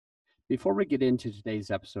Before we get into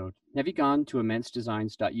today's episode, have you gone to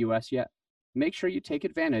immensedesigns.us yet? Make sure you take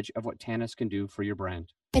advantage of what Tanis can do for your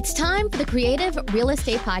brand. It's time for the Creative Real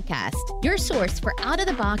Estate Podcast, your source for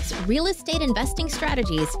out-of-the-box real estate investing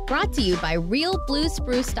strategies, brought to you by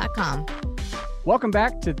realbluespruce.com. Welcome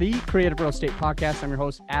back to the Creative Real Estate Podcast. I'm your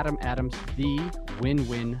host, Adam Adams, the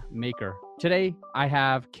Win-Win Maker. Today, I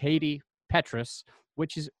have Katie Petrus,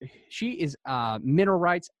 she is a mineral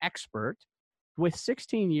rights expert with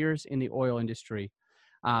 16 years in the oil industry.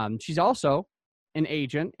 She's also an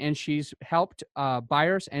agent, and she's helped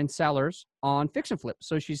buyers and sellers on fix and flip.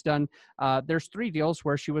 So she's done, there's 3 deals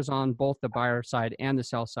where she was on both the buyer side and the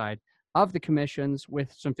sell side of the commissions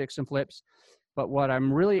with some fix and flips. But what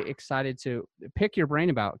I'm really excited to pick your brain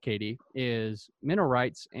about, Katie, is mineral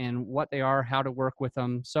rights and what they are, how to work with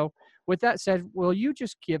them. So with that said, will you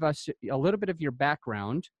just give us a little bit of your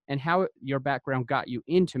background and how your background got you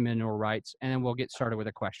into mineral rights, and then we'll get started with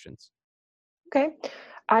the questions. Okay.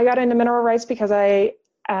 I got into mineral rights because I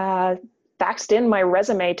faxed in my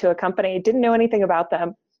resume to a company, didn't know anything about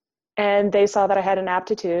them, and they saw that I had an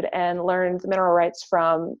aptitude and learned the mineral rights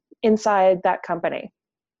from inside that company.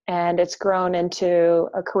 And it's grown into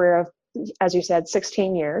a career of, as you said,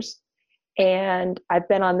 16 years. And I've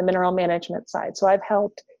been on the mineral management side. So I've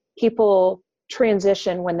helped people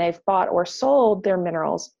transition when they've bought or sold their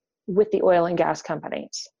minerals with the oil and gas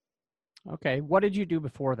companies. Okay. What did you do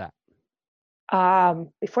before that?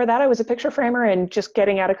 Before that, I was a picture framer and just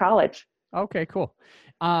getting out of college. Okay, cool.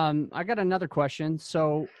 I got another question.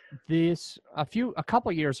 So a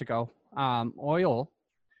couple years ago, oil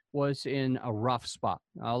was in a rough spot.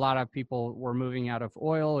 A lot of people were moving out of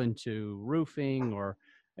oil into roofing or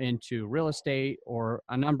into real estate or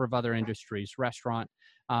a number of other industries, restaurant,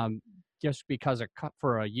 just because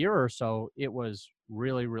for a year or so, it was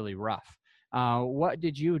really, really rough. What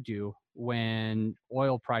did you do when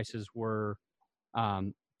oil prices were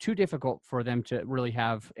too difficult for them to really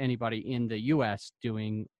have anybody in the U.S.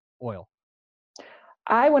 doing oil?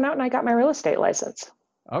 I went out and I got my real estate license.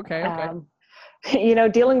 Okay.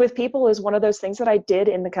 Dealing with people is one of those things that I did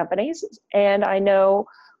in the companies, and I know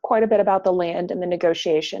quite a bit about the land and the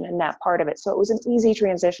negotiation and that part of it. So it was an easy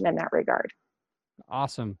transition in that regard.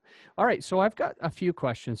 Awesome. All right. So I've got a few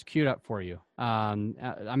questions queued up for you.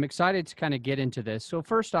 I'm excited to kind of get into this. So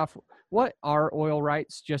first off, what are oil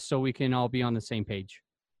rights, just so we can all be on the same page?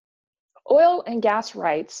 Oil and gas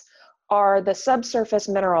rights are the subsurface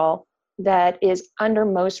mineral that is under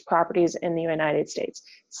most properties in the United States.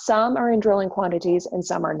 Some are in drilling quantities and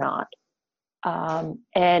some are not.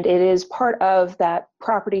 And it is part of that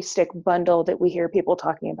property stick bundle that we hear people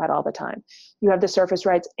talking about all the time. You have the surface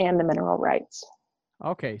rights and the mineral rights.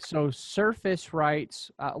 Okay, so surface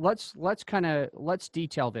rights, let's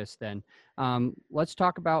detail this then. Let's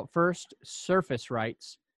talk about first surface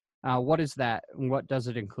rights. What is that and what does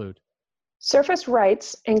it include? Surface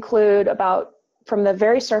rights include about from the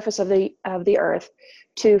very surface of the earth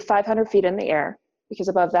to 500 feet in the air, because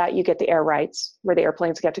above that you get the air rights where the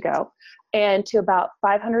airplanes get to go, and to about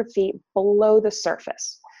 500 feet below the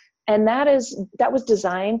surface. And that was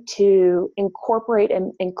designed to incorporate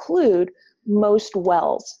and include most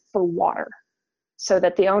wells for water, so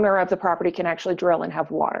that the owner of the property can actually drill and have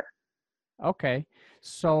water. Okay,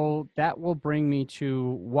 so that will bring me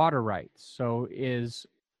to water rights. So is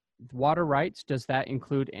water rights, does that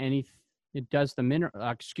include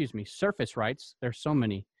surface rights? There's so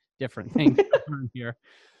many different things here.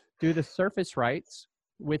 Do the surface rights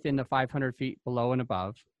within the 500 feet below and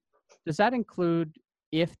above, does that include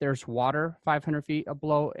if there's water 500 feet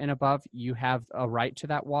below and above, you have a right to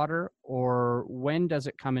that water? Or when does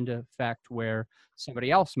it come into effect where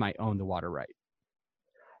somebody else might own the water right?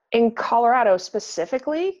 In Colorado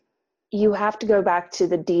specifically, you have to go back to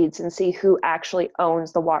the deeds and see who actually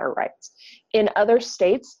owns the water rights. In other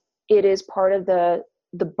states, it is part of the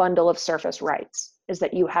bundle of surface rights, is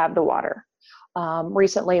that you have the water.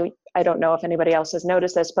 Recently, I don't know if anybody else has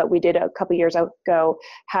noticed this, but we did a couple years ago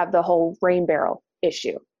have the whole rain barrel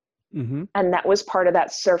issue. Mm-hmm. And that was part of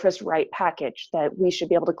that surface right package, that we should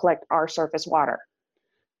be able to collect our surface water.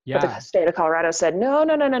 Yeah. But the state of Colorado said, no,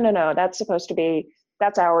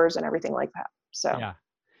 that's ours and everything like that. So yeah.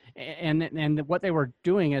 And what they were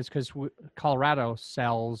doing is, because Colorado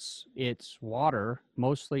sells its water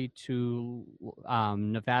mostly to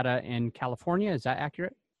Nevada and California. Is that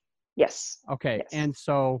accurate? Yes. Okay. Yes. And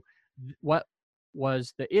so what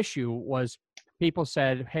was the issue was people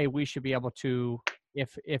said, hey, we should be able to,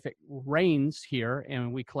 if it rains here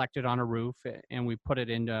and we collect it on a roof and we put it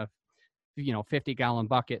into 50-gallon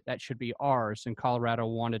bucket, that should be ours. And Colorado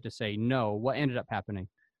wanted to say no. What ended up happening?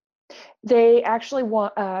 They actually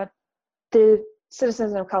want the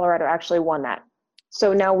citizens of Colorado actually won that.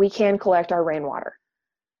 So now we can collect our rainwater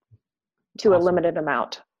to a Awesome. limited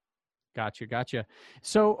amount. Gotcha.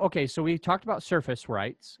 So, okay, so we talked about surface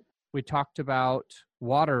rights. We talked about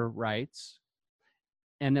water rights.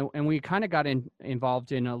 And we kind of got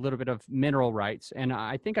involved in a little bit of mineral rights. And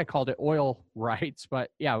I think I called it oil rights,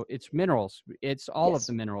 but yeah, it's minerals. It's all of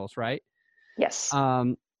the minerals, right? Yes.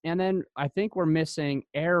 And then I think we're missing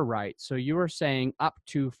air rights. So you were saying up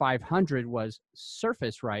to 500 was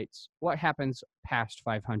surface rights. What happens past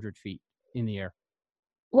 500 feet in the air?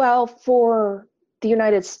 Well, for the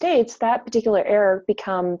United States, that particular air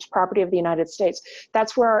becomes property of the United States.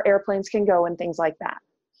 That's where our airplanes can go and things like that.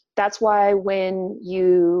 That's why when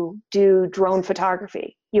you do drone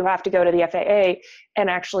photography, you have to go to the FAA and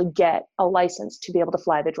actually get a license to be able to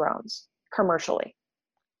fly the drones commercially.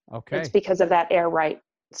 Okay. It's because of that air right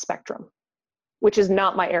spectrum, which is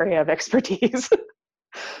not my area of expertise.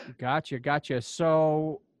 Gotcha.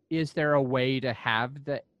 So is there a way to have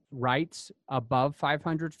the rights above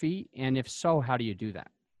 500 feet? And if so, how do you do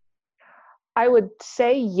that? I would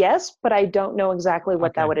say yes, but I don't know exactly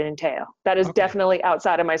what that would entail. That is definitely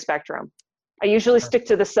outside of my spectrum. I usually stick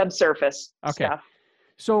to the subsurface stuff.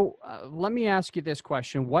 So let me ask you this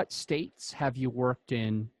question. What states have you worked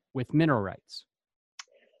in with mineral rights?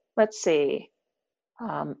 Let's see.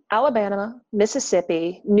 Alabama,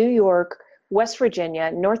 Mississippi, New York, West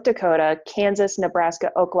Virginia, North Dakota, Kansas,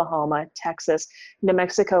 Nebraska, Oklahoma, Texas, New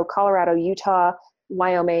Mexico, Colorado, Utah,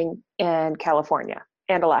 Wyoming, and California,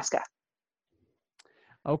 and Alaska.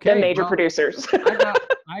 Okay. The major producers.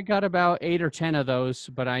 I got about 8 or 10 of those,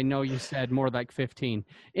 but I know you said more like 15.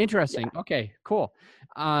 Interesting. Yeah. Okay, cool.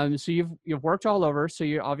 So you've worked all over. So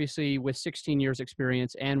you're obviously with 16 years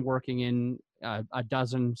experience and working in a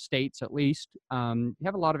dozen states at least. You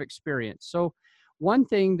have a lot of experience. So one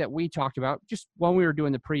thing that we talked about just when we were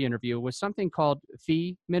doing the pre-interview was something called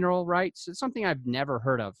fee mineral rights. It's something I've never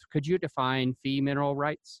heard of. Could you define fee mineral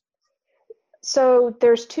rights? So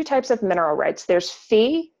there's two types of mineral rights. There's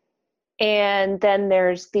fee, and then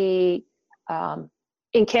there's the,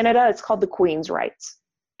 in Canada, it's called the Queen's rights.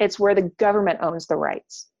 It's where the government owns the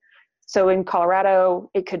rights. So in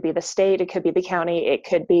Colorado, it could be the state, it could be the county, it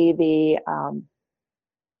could be the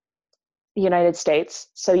United States.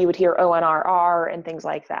 So you would hear ONRR and things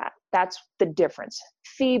like that. That's the difference.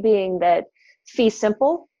 Fee being that fee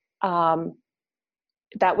simple,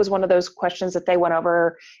 that was one of those questions that they went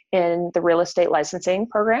over in the real estate licensing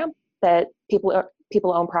program, that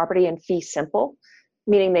people own property in fee simple,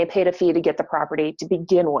 meaning they paid a fee to get the property to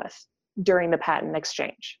begin with during the patent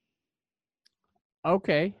exchange.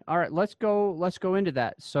 Okay. All right. Let's go into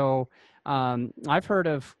that. So I've heard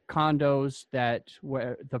of condos that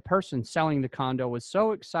where the person selling the condo was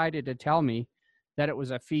so excited to tell me that it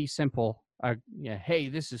was a fee simple. Hey,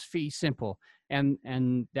 this is fee simple.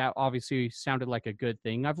 And that obviously sounded like a good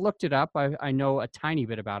thing. I've looked it up. I know a tiny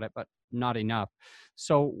bit about it, but not enough.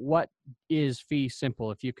 So what is fee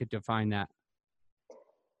simple, if you could define that?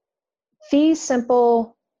 Fee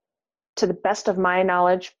simple, to the best of my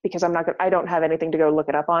knowledge, because I don't have anything to go look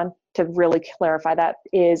it up on to really clarify that,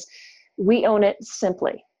 is we own it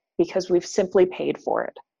simply because we've simply paid for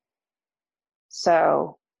it.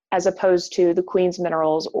 So as opposed to the Queen's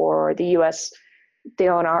minerals or the US, the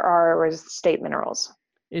ONRR or state minerals.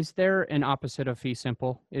 Is there an opposite of fee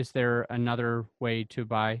simple? Is there another way to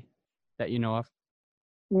buy that you know of?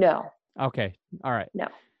 No. Okay. All right. No.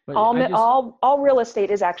 But all real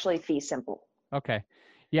estate is actually fee simple. Okay.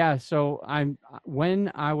 Yeah. So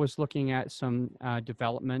when I was looking at some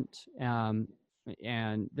development,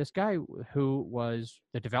 and this guy who was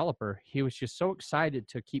the developer, he was just so excited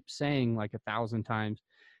to keep saying like 1,000 times,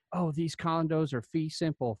 "Oh, these condos are fee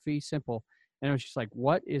simple, fee simple." And I was just like,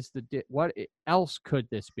 what else could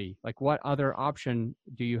this be? Like, what other option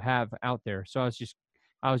do you have out there? So I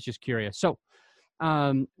was just curious. So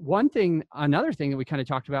another thing that we kind of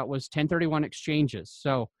talked about was 1031 exchanges.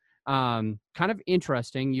 So kind of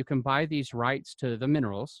interesting. You can buy these rights to the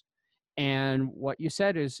minerals. And what you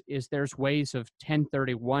said is there's ways of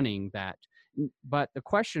 1031ing that. But the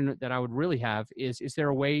question that I would really have is there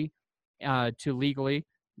a way to legally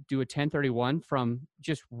do a 1031 from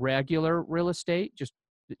just regular real estate, just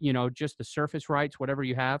the surface rights, whatever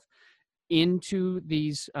you have, into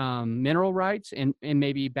these mineral rights and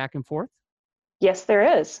maybe back and forth? Yes,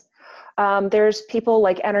 there is. There's people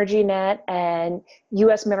like EnergyNet and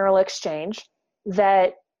U.S. Mineral Exchange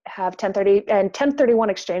that have 1030 and 1031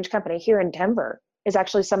 exchange company here in Denver is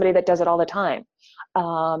actually somebody that does it all the time.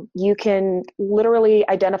 You can literally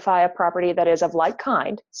identify a property that is of like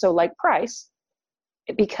kind, so like price,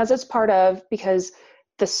 because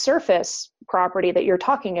the surface property that you're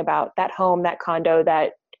talking about, that home, that condo,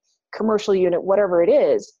 that commercial unit, whatever it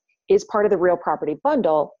is part of the real property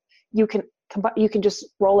bundle, you can just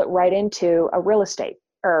roll it right into a real estate,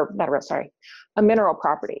 or not a real, sorry, a mineral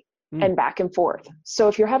property, and back and forth. So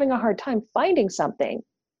if you're having a hard time finding something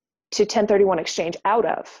to 1031 exchange out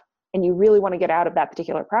of, and you really want to get out of that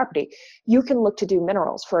particular property, you can look to do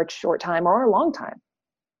minerals for a short time or a long time.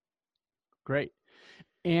 Great.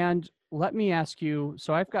 And let me ask you,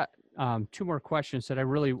 so I've got two more questions that I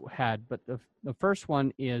really had, but the first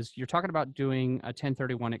one is, you're talking about doing a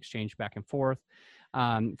 1031 exchange back and forth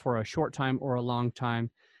for a short time or a long time.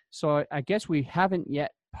 So I guess we haven't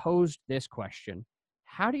yet posed this question.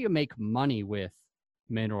 How do you make money with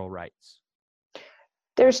mineral rights?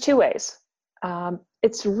 There's two ways.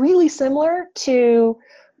 It's really similar to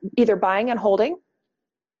either buying and holding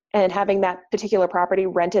and having that particular property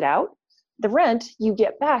rented out. The rent you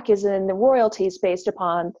get back is in the royalties based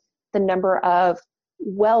upon the number of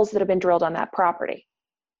wells that have been drilled on that property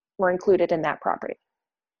or included in that property.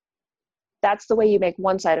 That's the way you make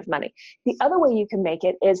one side of money. The other way you can make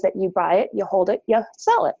it is that you buy it, you hold it, you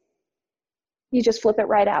sell it. You just flip it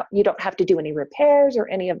right out. You don't have to do any repairs or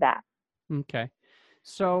any of that. Okay.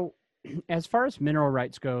 So as far as mineral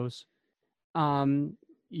rights goes,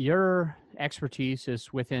 your expertise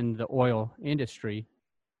is within the oil industry.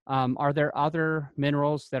 Are there other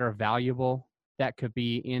minerals that are valuable that could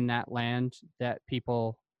be in that land that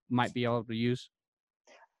people might be able to use?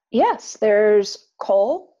 Yes, there's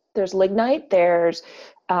coal, there's lignite, there's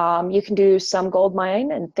you can do some gold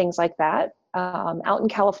mine and things like that. Out in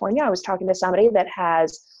California, I was talking to somebody that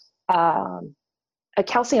has a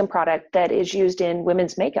calcium product that is used in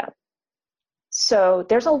women's makeup. So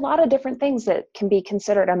there's a lot of different things that can be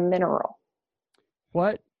considered a mineral.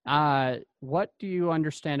 What do you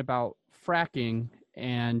understand about fracking,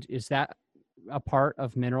 and is that a part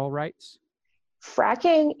of mineral rights?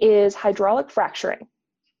 Fracking is hydraulic fracturing.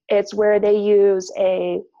 It's where they use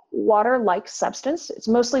a water-like substance. It's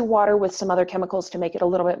mostly water with some other chemicals to make it a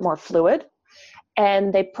little bit more fluid.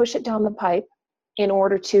 And they push it down the pipe in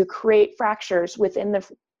order to create fractures within the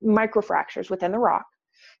microfractures within the rock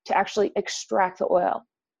to actually extract the oil.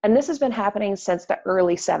 And this has been happening since the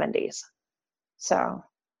early 70s. So.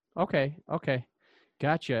 Okay.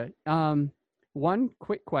 Gotcha. One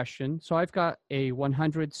quick question. So I've got a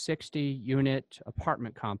 160 unit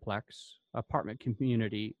apartment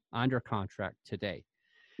community under contract today.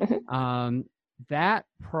 Mm-hmm. That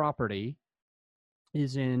property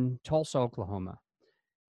is in Tulsa, Oklahoma.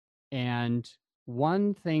 And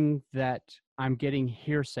one thing that I'm getting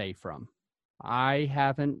hearsay from,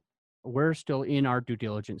 we're still in our due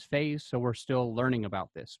diligence phase, so we're still learning about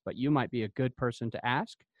this, but you might be a good person to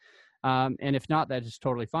ask. And if not, that is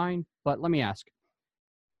totally fine. But let me ask,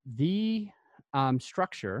 the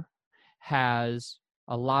structure has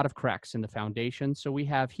a lot of cracks in the foundation. So we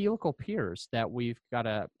have helical piers that we've got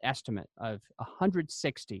an estimate of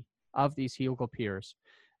 160 of these helical piers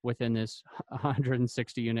within this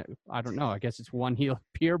 160 unit. I don't know. I guess it's one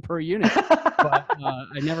pier per unit. But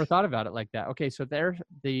I never thought about it like that. Okay, so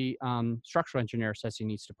the structural engineer says he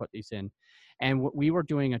needs to put these in. And we were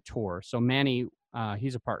doing a tour. So Manny,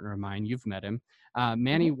 he's a partner of mine. You've met him.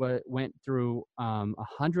 Manny went through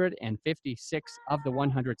 156 of the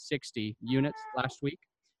 160 units last week.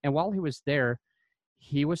 And while he was there,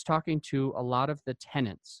 he was talking to a lot of the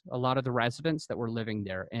tenants, a lot of the residents that were living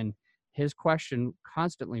there. And his question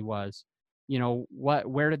constantly was,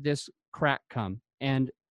 where did this crack come? And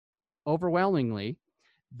overwhelmingly,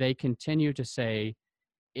 they continue to say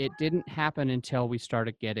it didn't happen until we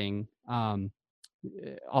started getting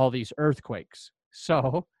all these earthquakes.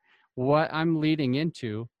 So what I'm leading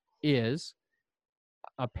into is,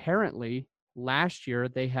 apparently last year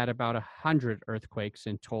they had about 100 earthquakes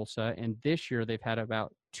in Tulsa, and this year they've had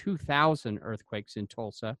about 2,000 earthquakes in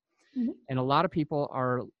Tulsa. Mm-hmm. And a lot of people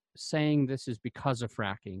are saying this is because of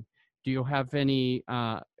fracking. Do you have any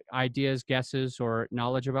ideas, guesses, or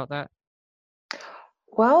knowledge about that?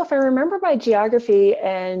 Well, if I remember my geography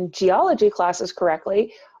and geology classes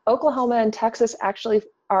correctly, Oklahoma and Texas actually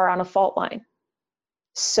are on a fault line.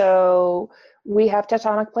 So we have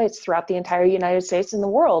tectonic plates throughout the entire United States and the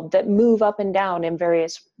world that move up and down in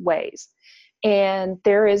various ways. And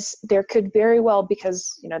there could very well,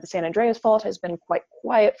 because the San Andreas Fault has been quite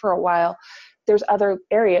quiet for a while, there's other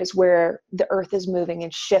areas where the earth is moving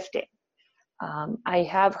and shifting. I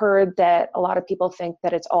have heard that a lot of people think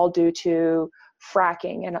that it's all due to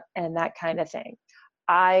fracking and that kind of thing.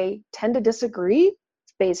 I tend to disagree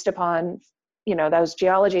based upon, those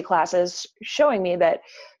geology classes showing me that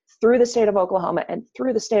through the state of Oklahoma and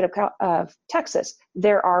through the state of Texas,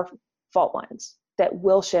 there are fault lines that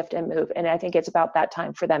will shift and move. And I think it's about that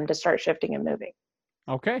time for them to start shifting and moving.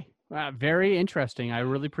 Okay. Very interesting. I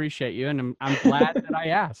really appreciate you. And I'm glad that I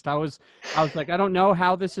asked. I was like, I don't know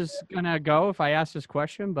how this is going to go if I ask this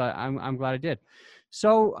question, but I'm glad I did.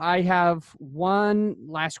 So I have one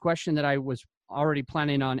last question that I was already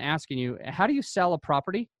planning on asking you. How do you sell a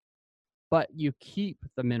property, but you keep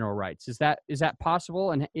the mineral rights? Is that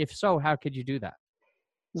possible? And if so, how could you do that?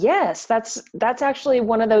 Yes, that's actually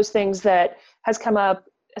one of those things that has come up,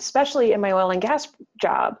 especially in my oil and gas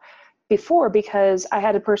job before, because I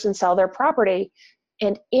had a person sell their property,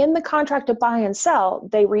 and in the contract to buy and sell,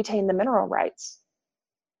 they retain the mineral rights.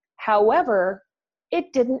 However,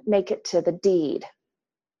 it didn't make it to the deed.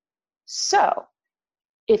 So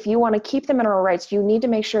if you want to keep the mineral rights, you need to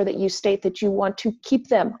make sure that you state that you want to keep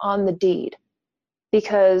them on the deed,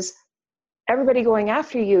 because everybody going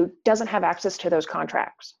after you doesn't have access to those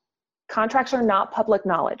contracts. Contracts are not public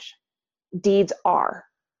knowledge. Deeds are.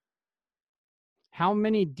 How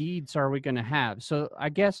many deeds are we going to have? So I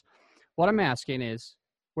guess what I'm asking is,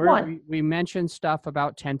 we mentioned stuff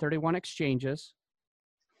about 1031 exchanges,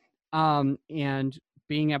 and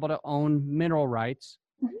being able to own mineral rights.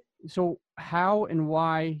 Mm-hmm. So how and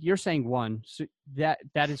why, you're saying one, so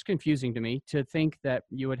that is confusing to me, to think that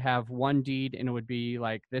you would have one deed and it would be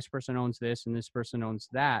like this person owns this and this person owns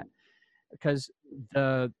that, because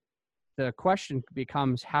the question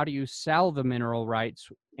becomes, how do you sell the mineral rights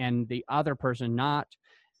and the other person not,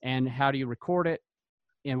 and how do you record it?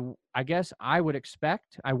 And I guess I would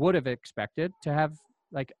have expected to have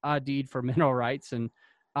like a deed for mineral rights and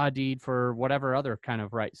a deed for whatever other kind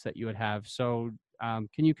of rights that you would have. So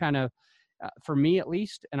can you kind of, for me at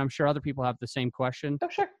least, and I'm sure other people have the same question. Oh,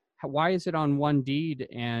 sure. Why is it on one deed,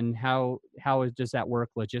 and how does that work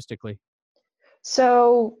logistically?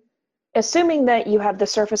 So assuming that you have the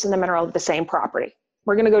surface and the mineral of the same property,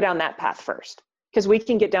 we're going to go down that path first, because we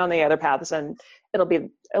can get down the other paths and it'll be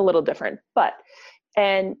a little different.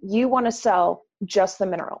 And you want to sell just the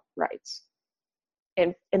mineral rights.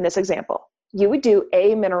 In this example, you would do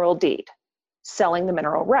a mineral deed selling the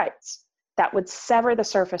mineral rights. That would sever the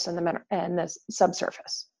surface and the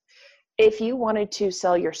subsurface. If you wanted to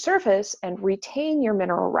sell your surface and retain your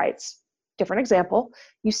mineral rights, different example,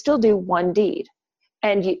 you still do one deed.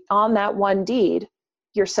 And on that one deed,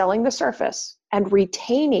 you're selling the surface and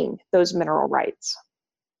retaining those mineral rights.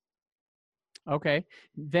 Okay.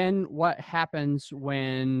 Then what happens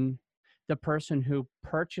when the person who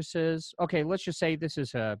purchases, okay, let's just say this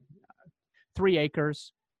is 3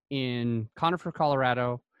 acres in Conifer,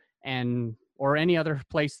 Colorado, or any other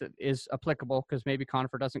place that is applicable, because maybe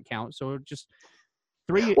Conifer doesn't count. So just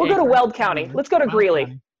 3 We'll acres. go to Weld County. Let's go to Greeley.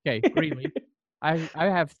 County. Okay, Greeley. I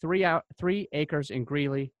have 3 acres in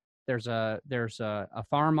Greeley. There's a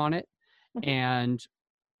farm on it, and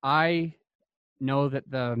I know that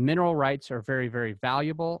the mineral rights are very, very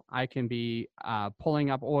valuable. I can be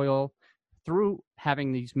pulling up oil through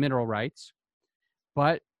having these mineral rights,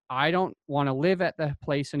 but I don't want to live at the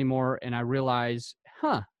place anymore. And I realize,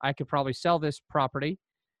 I could probably sell this property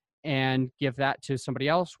and give that to somebody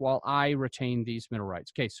else while I retain these mineral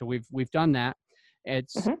rights. Okay, so we've done that.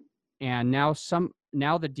 It's and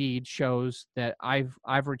now the deed shows that I've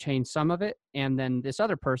retained some of it, and then this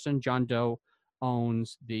other person, John Doe,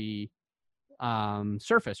 owns the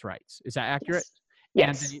surface rights. Is that accurate?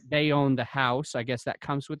 Yes. And they own the house. I guess that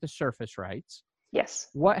comes with the surface rights. Yes.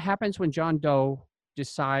 What happens when John Doe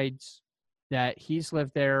decides that he's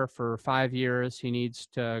lived there for 5 years, he needs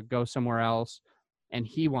to go somewhere else, and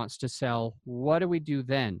he wants to sell? What do we do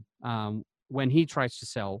then? When he tries to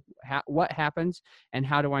sell, what happens, and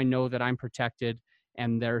how do I know that I'm protected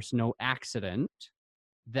and there's no accident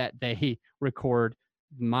that they record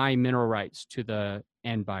my mineral rights to the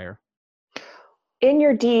end buyer? In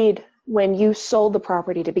your deed, when you sold the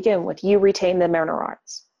property to begin with, you retained the mineral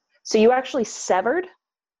rights. So you actually severed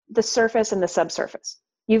the surface and the subsurface.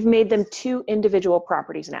 You've made them 2 individual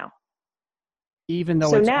properties now. Even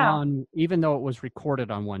though even though it was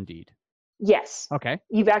recorded on one deed. Yes. Okay.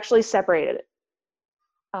 You've actually separated it.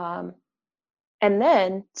 And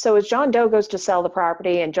then, so as John Doe goes to sell the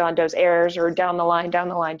property and John Doe's heirs are down the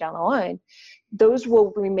line, those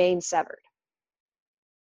will remain severed.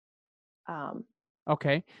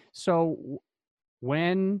 Okay. So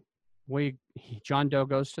when John Doe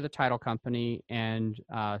goes to the title company and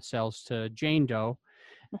sells to Jane Doe,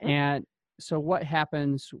 and so what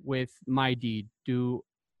happens with my deed?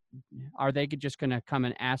 Are they just going to come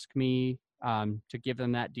and ask me to give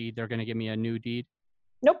them that deed? They're going to give me a new deed?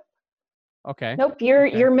 Nope. Okay. Nope.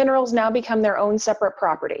 Your minerals now become their own separate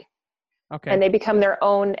property. Okay. And they become their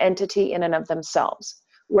own entity in and of themselves,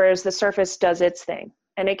 whereas the surface does its thing.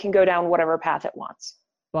 and it can go down whatever path it wants.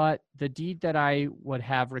 But the deed that I would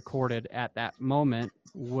have recorded at that moment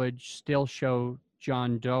would still show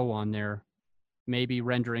John Doe on there, maybe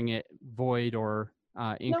rendering it void or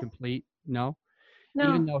incomplete. No?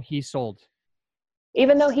 Even No. though he sold.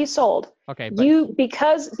 Even though he sold. Okay. But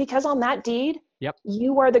because on that deed, yep.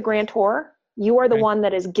 You are the grantor. You are the Okay. one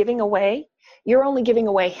that is giving away. You're only giving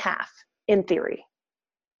away half, in theory.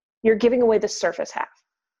 You're giving away the surface half.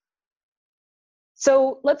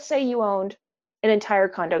 So let's say you owned an entire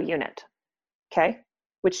condo unit, okay,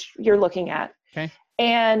 which you're looking at. Okay.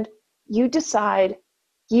 And you decide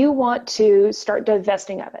you want to start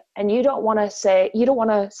divesting of it. And you don't want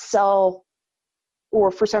to sell,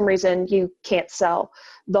 or for some reason you can't sell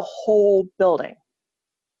the whole building.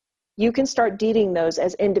 You can start deeding those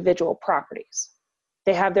as individual properties.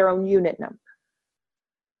 They have their own unit number.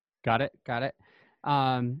 Got it.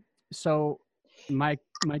 So my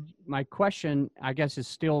question, I guess, is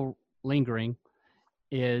still lingering,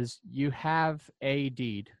 is you have a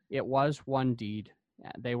deed. It was one deed.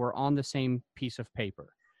 They were on the same piece of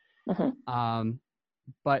paper. Mm-hmm.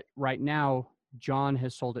 But right now, John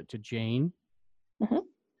has sold it to Jane. Mm-hmm.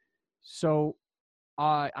 So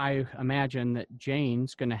I imagine that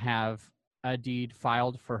Jane's going to have a deed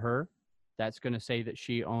filed for her that's going to say that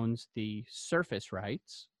she owns the surface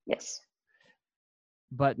rights. Yes.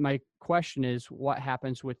 But my question is, what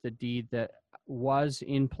happens with the deed that was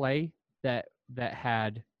in play that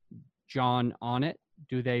had John on it?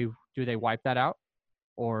 Do they wipe that out?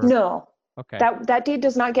 Or no? Okay. That deed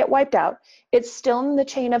does not get wiped out. It's still in the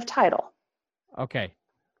chain of title. Okay.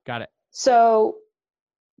 Got it. So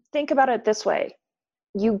think about it this way.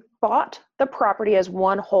 You bought the property as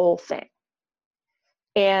one whole thing.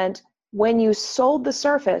 And when you sold the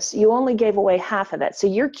surface, you only gave away half of it. So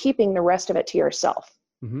you're keeping the rest of it to yourself.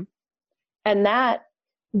 Mm-hmm. And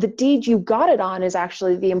the deed you got it on is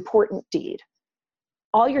actually the important deed.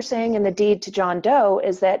 All you're saying in the deed to John Doe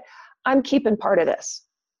is that I'm keeping part of this.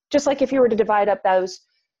 Just like if you were to divide up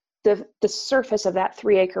the surface of that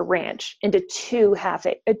 3-acre ranch into two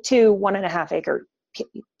 1.5 acre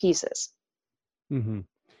pieces. Mm-hmm.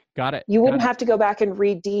 Got it. You wouldn't have to go back and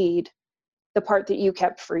redeed the part that you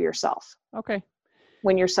kept for yourself. Okay.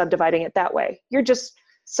 When you're subdividing it that way, you're just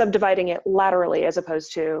subdividing it laterally as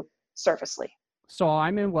opposed to surfacely. So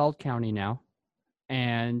I'm in Weld County now,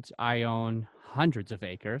 and I own hundreds of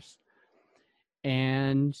acres.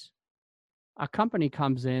 And a company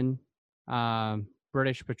comes in,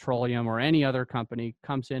 British Petroleum or any other company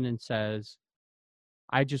comes in and says,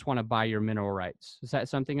 I just want to buy your mineral rights. Is that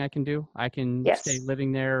something I can do? I can stay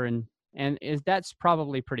living there, and that's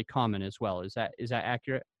probably pretty common as well. Is that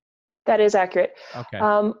accurate? That is accurate.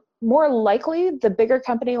 Okay. More likely, the bigger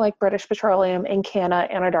company like British Petroleum,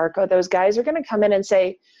 Encana, Anadarko, those guys are going to come in and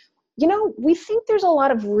say, we think there's a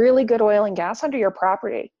lot of really good oil and gas under your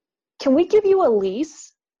property. Can we give you a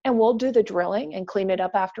lease and we'll do the drilling and clean it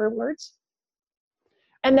up afterwards?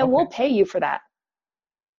 And then we'll pay you for that.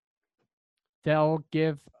 They'll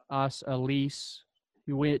give us a lease,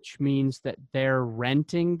 which means that they're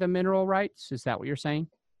renting the mineral rights. Is that what you're saying?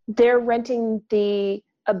 They're renting the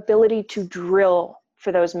ability to drill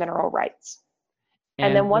for those mineral rights.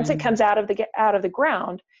 And then once it comes out of the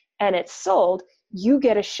ground and it's sold, you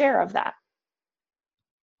get a share of that.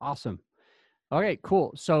 Awesome. Okay,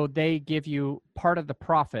 cool. So they give you part of the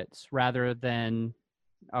profits rather than,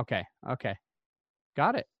 okay.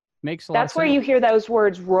 Got it. Makes a lot of sense. That's where you hear those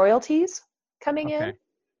words royalties coming in.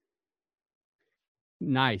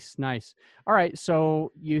 Nice. All right.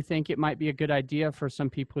 So you think it might be a good idea for some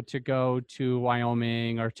people to go to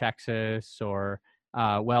Wyoming or Texas or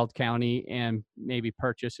Weld County and maybe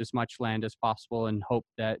purchase as much land as possible and hope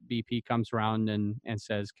that BP comes around and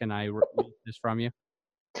says, can I lease this from you?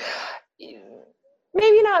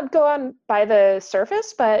 Maybe not go out and buy the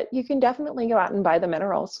surface, but you can definitely go out and buy the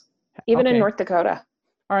minerals, even in North Dakota.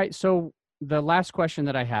 All right. So the last question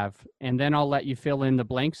that I have, and then I'll let you fill in the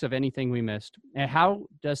blanks of anything we missed. How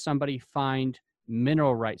does somebody find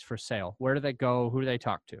mineral rights for sale? Where do they go? Who do they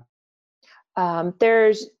talk to?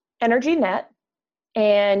 There's EnergyNet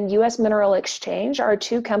and U.S. Mineral Exchange are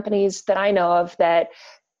two companies that I know of that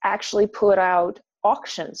actually put out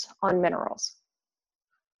auctions on minerals.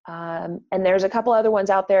 And there's a couple other ones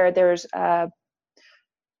out there. There's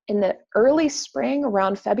in the early spring,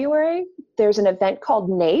 around February, there's an event called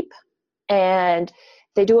NAPE, and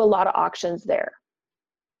they do a lot of auctions there.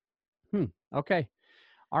 Okay.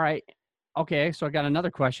 All right. Okay. So I got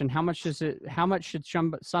another question. How much should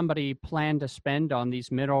somebody plan to spend on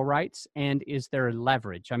these mineral rights? And is there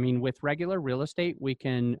leverage? I mean, with regular real estate, we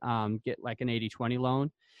can get like an 80-20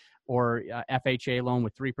 loan or FHA loan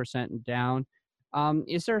with 3% down.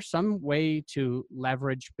 Is there some way to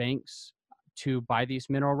leverage banks to buy these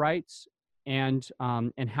mineral rights? And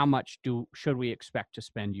how much should we expect to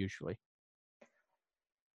spend usually?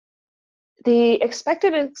 The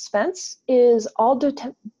expected expense is all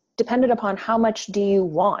dependent upon how much do you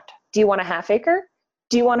want. Do you want a half acre?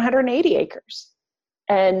 Do you want 180 acres?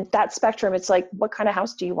 And that spectrum, it's like, what kind of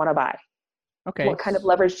house do you want to buy? Okay. What kind of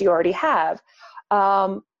leverage do you already have?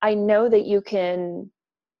 I know that you can,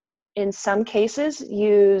 in some cases,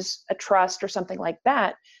 use a trust or something like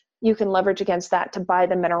that. You can leverage against that to buy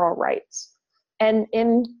the mineral rights. And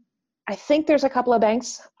I think there's a couple of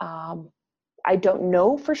banks, I don't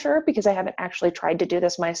know for sure because I haven't actually tried to do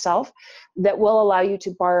this myself, that will allow you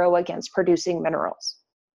to borrow against producing minerals.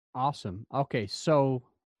 Awesome. Okay, so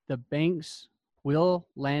the banks will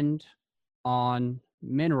lend on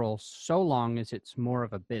minerals so long as it's more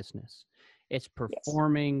of a business. It's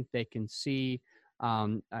performing. Yes. They can see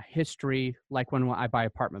a history. Like when I buy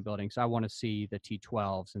apartment buildings, I want to see the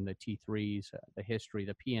T12s and the T3s, the history,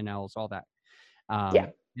 the P&Ls, all that.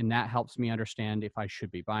 And that helps me understand if I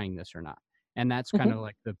should be buying this or not. And that's kind of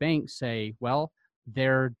like the banks say, well,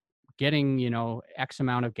 they're getting, X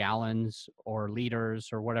amount of gallons or liters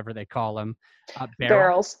or whatever they call them.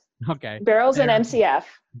 Barrels. Okay. Barrels and MCF.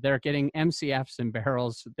 They're getting MCFs and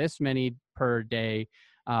barrels, this many per day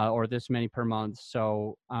or this many per month.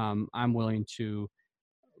 So I'm willing to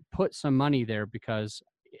put some money there because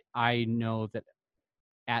I know that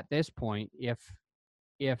at this point, if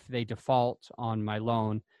they default on my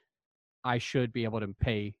loan, I should be able to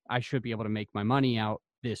make my money out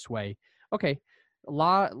this way. Okay.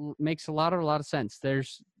 Makes a lot of sense.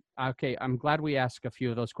 I'm glad we asked a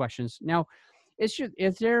few of those questions. Now, is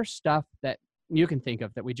there stuff that you can think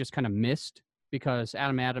of that we just kind of missed because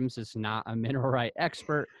Adam Adams is not a mineral right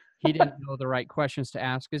expert? He didn't know the right questions to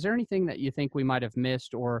ask. Is there anything that you think we might have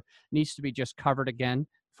missed or needs to be just covered again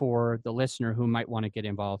for the listener who might want to get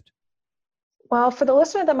involved? Well, for the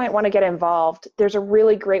listener that might want to get involved, there's a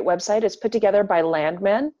really great website. It's put together by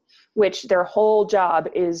landmen, which their whole job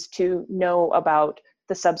is to know about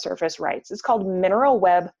the subsurface rights. It's called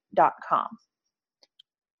mineralweb.com.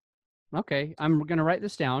 Okay, I'm going to write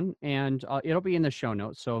this down, and it'll be in the show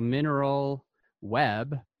notes. So mineralweb.com.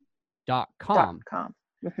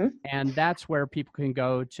 Mm-hmm. And that's where people can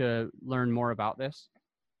go to learn more about this?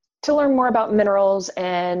 To learn more about minerals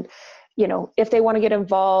and if they want to get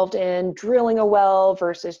involved in drilling a well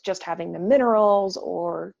versus just having the minerals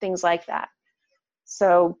or things like that.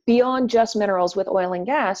 So beyond just minerals with oil and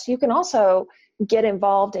gas, you can also get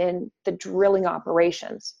involved in the drilling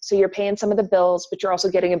operations. So you're paying some of the bills, but you're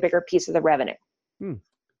also getting a bigger piece of the revenue.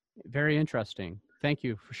 Very interesting. Thank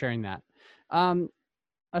you for sharing that.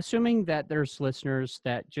 Assuming that there's listeners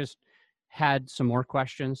that just had some more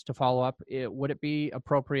questions to follow up, would it be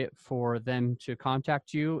appropriate for them to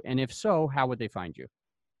contact you? And if so, how would they find you?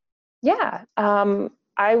 Yeah, I'm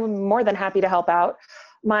more than happy to help out.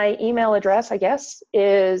 My email address, I guess,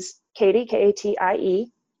 is Katie, Katie,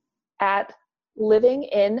 at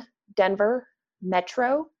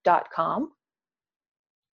livingindenvermetro.com.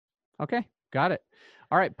 Okay, got it.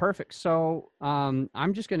 All right, perfect. So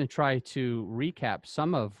I'm just going to try to recap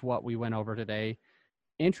some of what we went over today.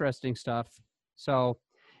 Interesting stuff. So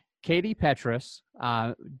Katie Petrus,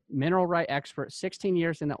 mineral right expert, 16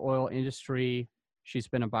 years in the oil industry. She's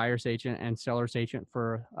been a buyer's agent and seller's agent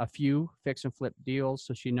for a few fix and flip deals.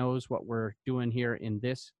 So she knows what we're doing here in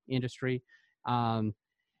this industry.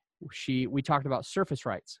 We talked about surface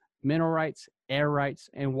rights, mineral rights, air rights,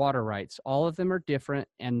 and water rights. All of them are different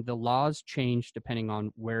and the laws change depending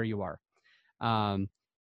on where you are.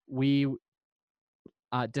 We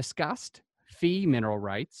discussed fee mineral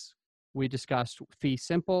rights. We discussed fee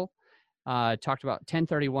simple, talked about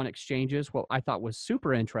 1031 exchanges. What I thought was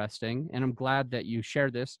super interesting, and I'm glad that you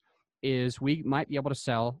shared this, is we might be able to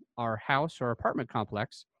sell our house or apartment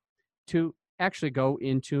complex to actually go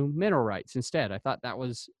into mineral rights instead. I thought that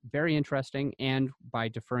was very interesting, and by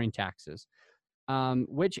deferring taxes,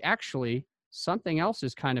 which actually something else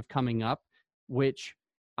is kind of coming up, which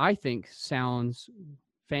I think sounds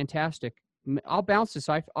fantastic. I'll bounce this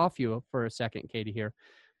off you for a second, Katie, here,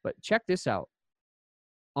 but check this out.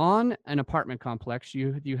 On an apartment complex,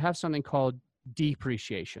 you have something called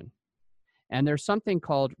depreciation, and there's something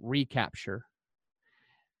called recapture.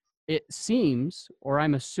 It seems, or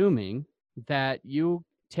I'm assuming, that you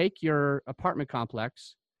take your apartment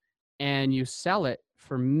complex and you sell it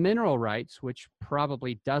for mineral rights, which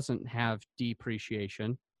probably doesn't have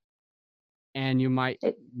depreciation, and you might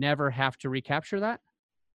never have to recapture that?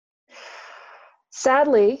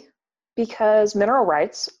 Sadly, because mineral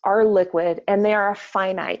rights are liquid and they are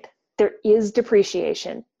finite, there is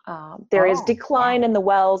depreciation. There is Oh, decline wow. in the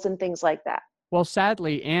wells and things like that. Well,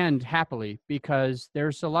 sadly and happily, because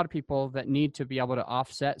there's a lot of people that need to be able to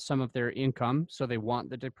offset some of their income, so they want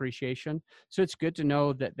the depreciation. So it's good to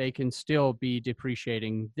know that they can still be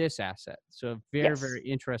depreciating this asset. So very, Yes. very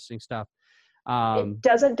interesting stuff. It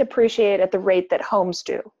doesn't depreciate at the rate that homes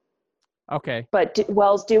do, Okay. but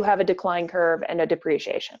wells do have a decline curve and a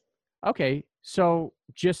depreciation. Okay. So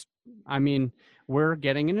just, I mean, we're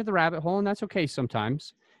getting into the rabbit hole, and that's okay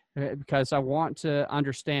sometimes, because I want to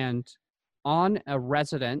understand on a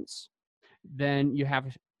residence, then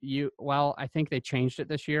well, I think they changed it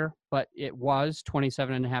this year, but it was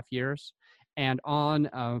 27 and a half years. And on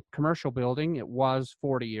a commercial building, it was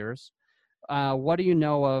 40 years. What do you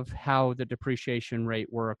know of how the depreciation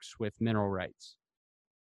rate works with mineral rights?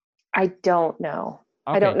 I don't know.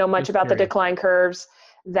 I don't Okay, know much just about the curious. decline curves.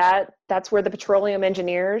 That's where the petroleum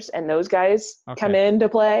engineers and those guys come Okay. into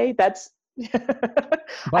play. I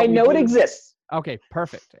But we know it do. exists. Okay,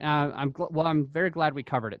 perfect. I'm very glad we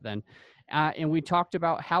covered it then. And we talked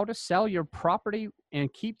about how to sell your property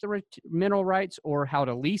and keep the mineral rights, or how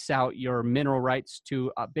to lease out your mineral rights to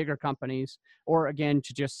bigger companies, or again,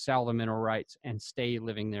 to just sell the mineral rights and stay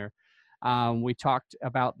living there. We talked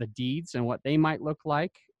about the deeds and what they might look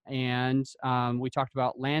like. And we talked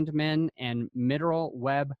about Landmen and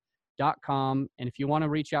mineralweb.com. And if you want to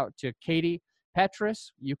reach out to Katie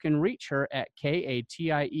Petrus, you can reach her at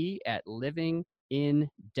KATIE at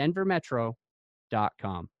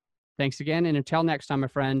livingindenvermetro.com. Thanks again, and until next time, my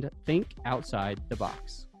friend, think outside the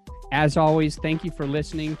box. As always, thank you for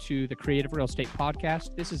listening to the Creative Real Estate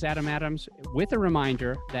Podcast. This is Adam Adams with a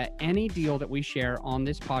reminder that any deal that we share on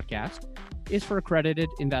this podcast is for accredited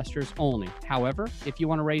investors only. However, if you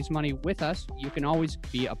want to raise money with us, you can always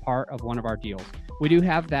be a part of one of our deals. We do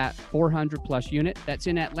have that 400 plus unit that's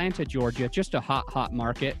in Atlanta, Georgia, just a hot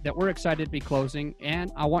market that we're excited to be closing,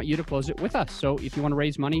 and I want you to close it with us. So if you want to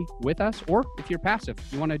raise money with us, or if you're passive,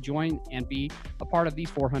 you want to join and be a part of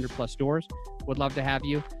these 400 plus doors, would love to have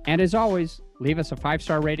you. And as always, leave us a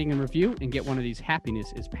 5-star rating and review and get one of these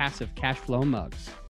Happiness is Passive cash flow mugs.